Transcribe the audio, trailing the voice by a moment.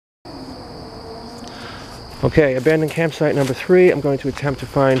Okay, abandoned campsite number 3. I'm going to attempt to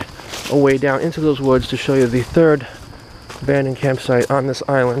find a way down into those woods to show you the 3rd abandoned campsite on this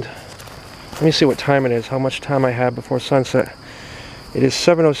island. Let me see what time it is, how much time I have before sunset. It is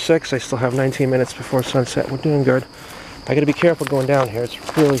 7:06. I still have 19 minutes before sunset. We're doing good. I gotta be careful going down here. It's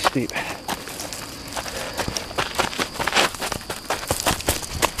really steep.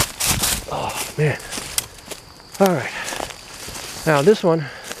 Oh, man. Alright. Now, this one,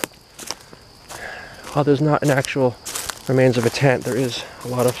 while there's not an actual remains of a tent, there is a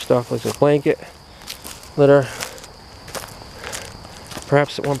lot of stuff. There's a blanket, litter.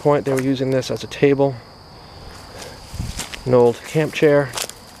 Perhaps at one point they were using this as a table. An old camp chair.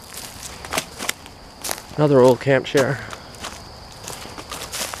 Another old camp chair.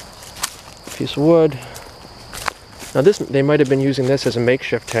 Piece of wood. Now this, they might have been using this as a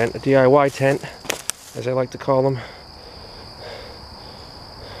makeshift tent, a DIY tent, as I like to call them.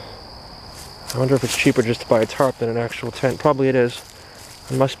 I wonder if it's cheaper just to buy a tarp than an actual tent. Probably it is.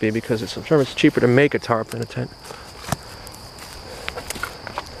 It must be, because I'm sure it's cheaper to make a tarp than a tent.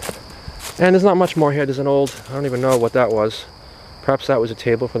 And there's not much more here. There's an old, I don't even know what that was. Perhaps that was a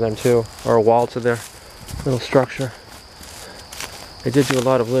table for them too, or a wall to their little structure. They did do a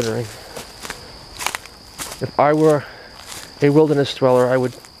lot of littering. If I were a wilderness dweller, I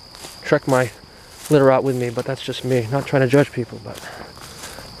would trek my litter out with me, but that's just me. Not trying to judge people, but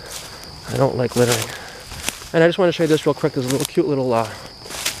I don't like littering. And I just want to show you this real quick. There's a little cute little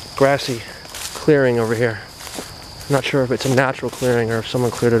grassy clearing over here. I'm not sure if it's a natural clearing or if someone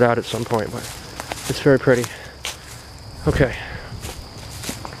cleared it out at some point, but it's very pretty. Okay.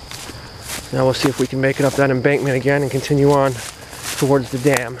 Now we'll see if we can make it up that embankment again and continue on towards the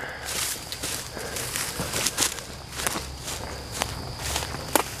dam.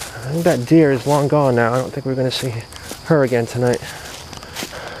 I think that deer is long gone now. I don't think we're going to see her again tonight.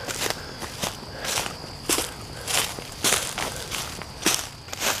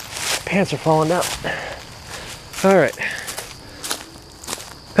 Pants are falling down. Alright.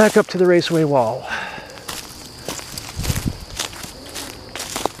 Back up to the raceway wall.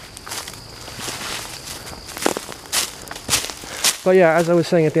 But yeah, as I was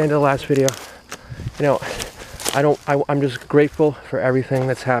saying at the end of the last video, you know, I'm just grateful for everything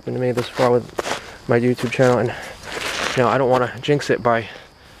that's happened to me this far with my YouTube channel, and you know, I don't want to jinx it by,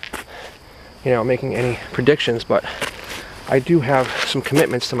 you know, making any predictions, but I do have some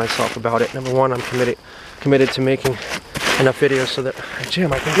commitments to myself about it. Number one, I'm committed to making enough videos so that I can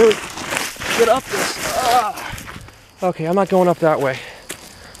really get up this. Okay, I'm not going up that way.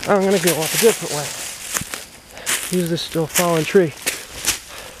 I'm gonna go up a different way. Use this still fallen tree.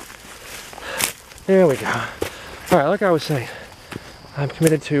 There we go. Alright, like I was saying, I'm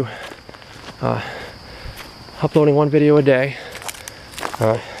committed to uploading 1 video a day,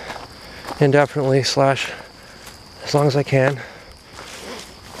 indefinitely / as long as I can.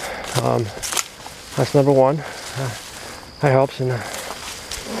 That's number one. That helps, and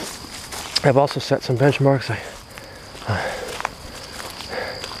I've also set some benchmarks. I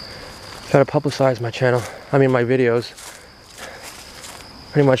try to publicize my channel, my videos,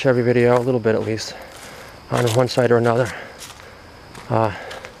 pretty much every video, a little bit at least, on one side or another.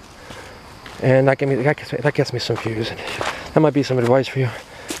 And that gets me some views. That might be some advice for you.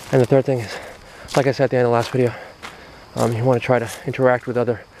 And the third thing is, like I said at the end of the last video, you want to try to interact with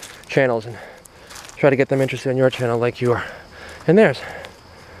other channels and try to get them interested in your channel like you are in theirs.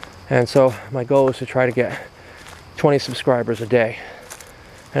 And so my goal is to try to get 20 subscribers a day.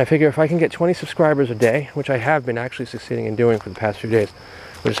 And I figure if I can get 20 subscribers a day, which I have been actually succeeding in doing for the past few days,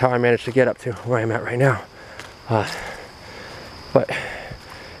 which is how I managed to get up to where I'm at right now. But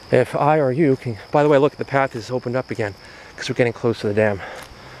if I or you can, by the way, look, the path is opened up again because we're getting close to the dam.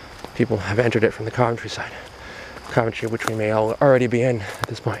 People have entered it from the Coventry side. Coventry, which we may already be in at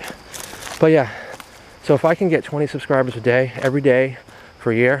this point. But yeah, so if I can get 20 subscribers a day, every day,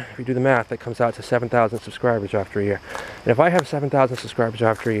 for a year, if you do the math, that comes out to 7,000 subscribers after a year. And if I have 7,000 subscribers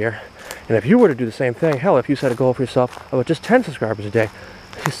after a year, and if you were to do the same thing, hell, if you set a goal for yourself of just 10 subscribers a day,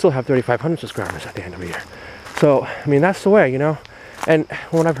 you still have 3,500 subscribers at the end of a year. So, that's the way, you know. And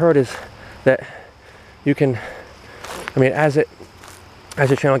what I've heard is that you can, as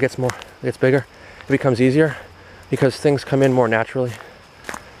your channel gets bigger, it becomes easier because things come in more naturally.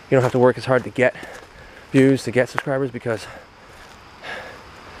 You don't have to work as hard to get views, to get subscribers, because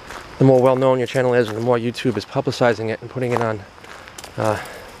the more well-known your channel is and the more YouTube is publicizing it and putting it on,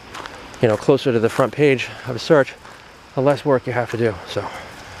 closer to the front page of a search, the less work you have to do. So,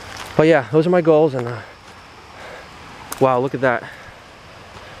 but yeah, those are my goals, and wow, look at that.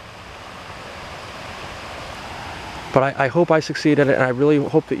 But I hope I succeed at it, and I really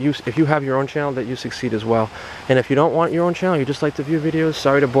hope that you, if you have your own channel, that you succeed as well. And if you don't want your own channel, you just like to view videos,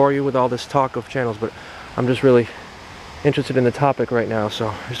 sorry to bore you with all this talk of channels, but I'm just really interested in the topic right now, so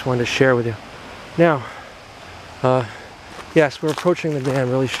I just wanted to share with you. Now, yes, we're approaching the dam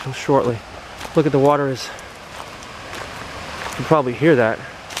really shortly. Look at the water is, you can probably hear that.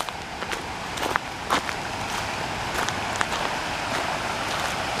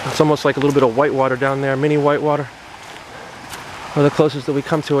 It's almost like a little bit of whitewater down there, mini whitewater. Or the closest that we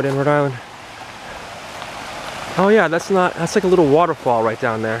come to it in Rhode Island. Oh yeah, that's like a little waterfall right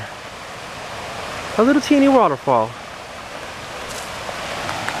down there. A little teeny waterfall.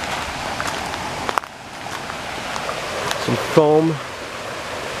 Some foam.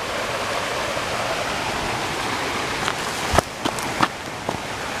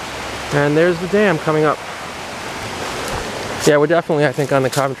 And there's the dam coming up. Yeah, we're definitely, I think, on the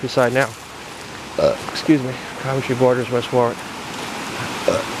Coventry side now. Excuse me, Coventry borders West Warwick.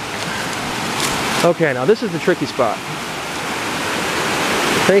 Okay, now this is the tricky spot.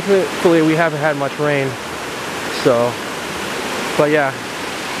 Thankfully, we haven't had much rain, so. But yeah,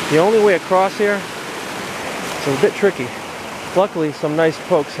 the only way across here is a bit tricky. Luckily, some nice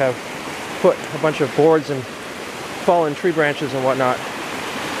folks have put a bunch of boards and fallen tree branches and whatnot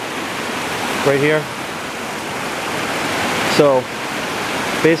right here. So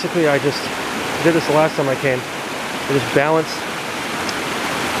basically, I did this the last time I came. I just balance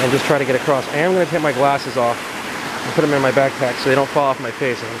and just try to get across. I am going to take my glasses off and put them in my backpack so they don't fall off my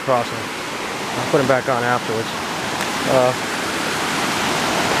face as I'm crossing. I'll put them back on afterwards.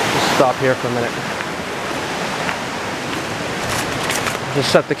 Just stop here for a minute.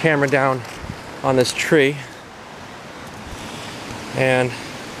 Just set the camera down on this tree. And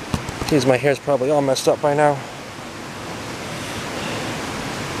geez, my hair's probably all messed up by now.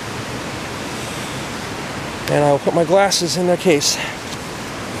 And I'll put my glasses in their case.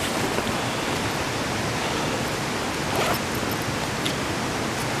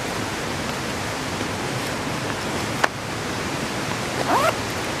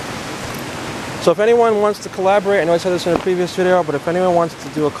 So if anyone wants to collaborate, I know I said this in a previous video, but if anyone wants to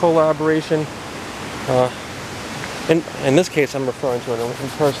do a collaboration, in this case I'm referring to an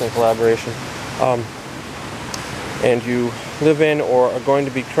in-person collaboration, and you live in or are going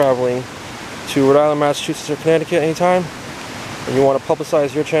to be traveling to Rhode Island, Massachusetts, or Connecticut anytime, and you want to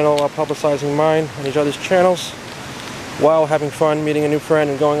publicize your channel while publicizing mine and each other's channels, while having fun, meeting a new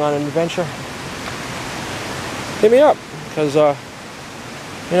friend, and going on an adventure, hit me up, because,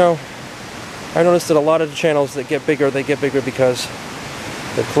 you know, I noticed that a lot of the channels that get bigger, they get bigger because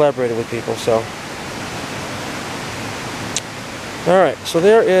they've collaborated with people, so. Alright, so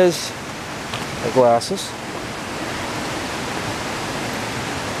there is my glasses.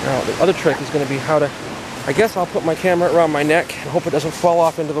 Now, the other trick is going to be how to, I guess I'll put my camera around my neck and hope it doesn't fall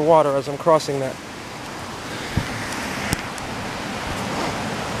off into the water as I'm crossing that.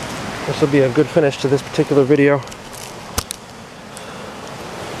 This will be a good finish to this particular video.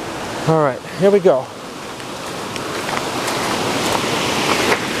 Alright, here we go.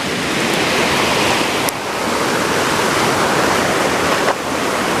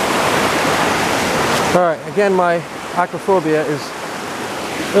 Alright, again, my acrophobia is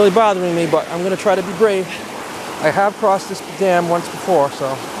really bothering me, but I'm going to try to be brave. I have crossed this dam once before,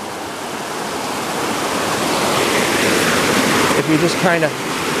 so if you just kind of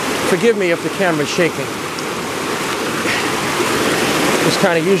forgive me if the camera's shaking. Just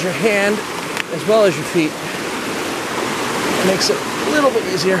kind of use your hand as well as your feet. It makes it a little bit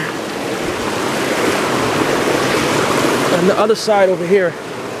easier. And the other side over here,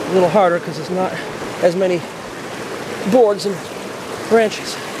 a little harder because there's not as many boards and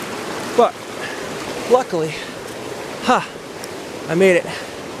branches. But luckily, I made it.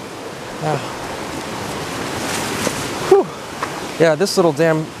 Yeah, this little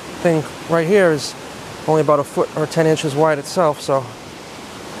damn thing right here is only about a foot or 10 inches wide itself, so.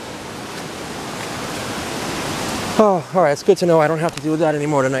 Oh, alright, it's good to know I don't have to do that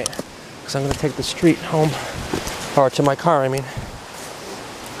anymore tonight, because I'm going to take the street home, or to my car, I mean.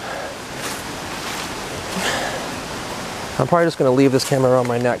 I'm probably just going to leave this camera around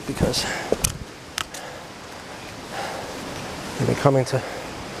my neck, because I'm coming to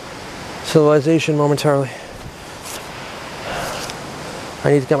civilization momentarily.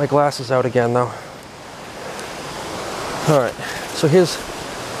 I need to get my glasses out again, though. Alright, so here's,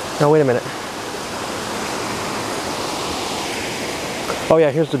 now wait a minute. Oh yeah,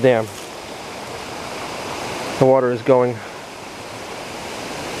 here's the dam. The water is going.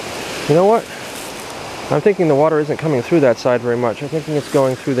 You know what? I'm thinking the water isn't coming through that side very much. I'm thinking it's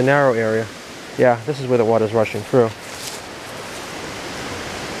going through the narrow area. Yeah, this is where the water's rushing through.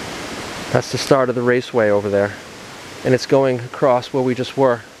 That's the start of the raceway over there. And it's going across where we just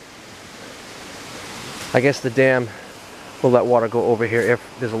were. I guess the dam will let water go over here.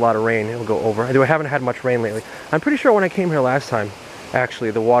 If there's a lot of rain, it'll go over. We haven't had much rain lately. I'm pretty sure when I came here last time,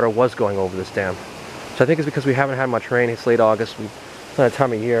 actually, the water was going over this dam. So I think it's because we haven't had much rain. It's late August. It's not a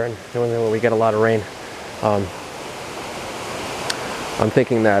time of year, and when we get a lot of rain. I'm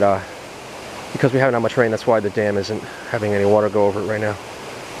thinking that because we haven't had much rain, that's why the dam isn't having any water go over it right now.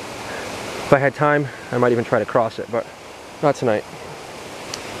 If I had time, I might even try to cross it, but not tonight.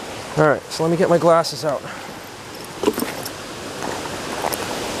 Alright, so let me get my glasses out.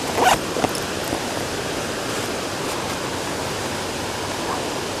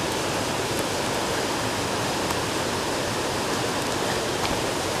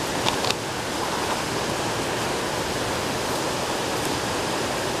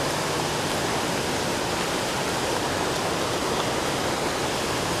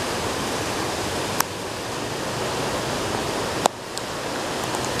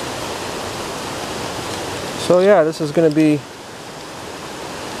 So yeah, this is going to be,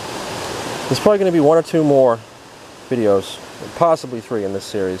 there's probably going to be 1 or 2 more videos, possibly 3 in this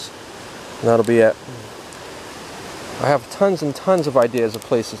series, and that'll be it. I have tons and tons of ideas of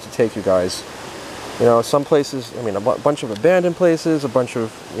places to take you guys. You know, some places, I mean, a bunch of abandoned places, a bunch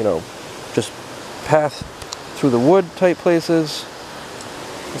of, you know, just path through the wood type places.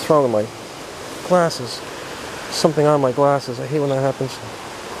 What's wrong with my glasses? Something on my glasses. I hate when that happens.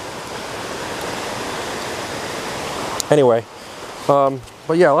 Anyway,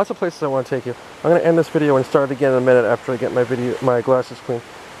 but yeah, lots of places I want to take you. I'm going to end this video and start again in a minute after I get my glasses clean.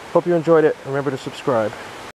 Hope you enjoyed it. Remember to subscribe.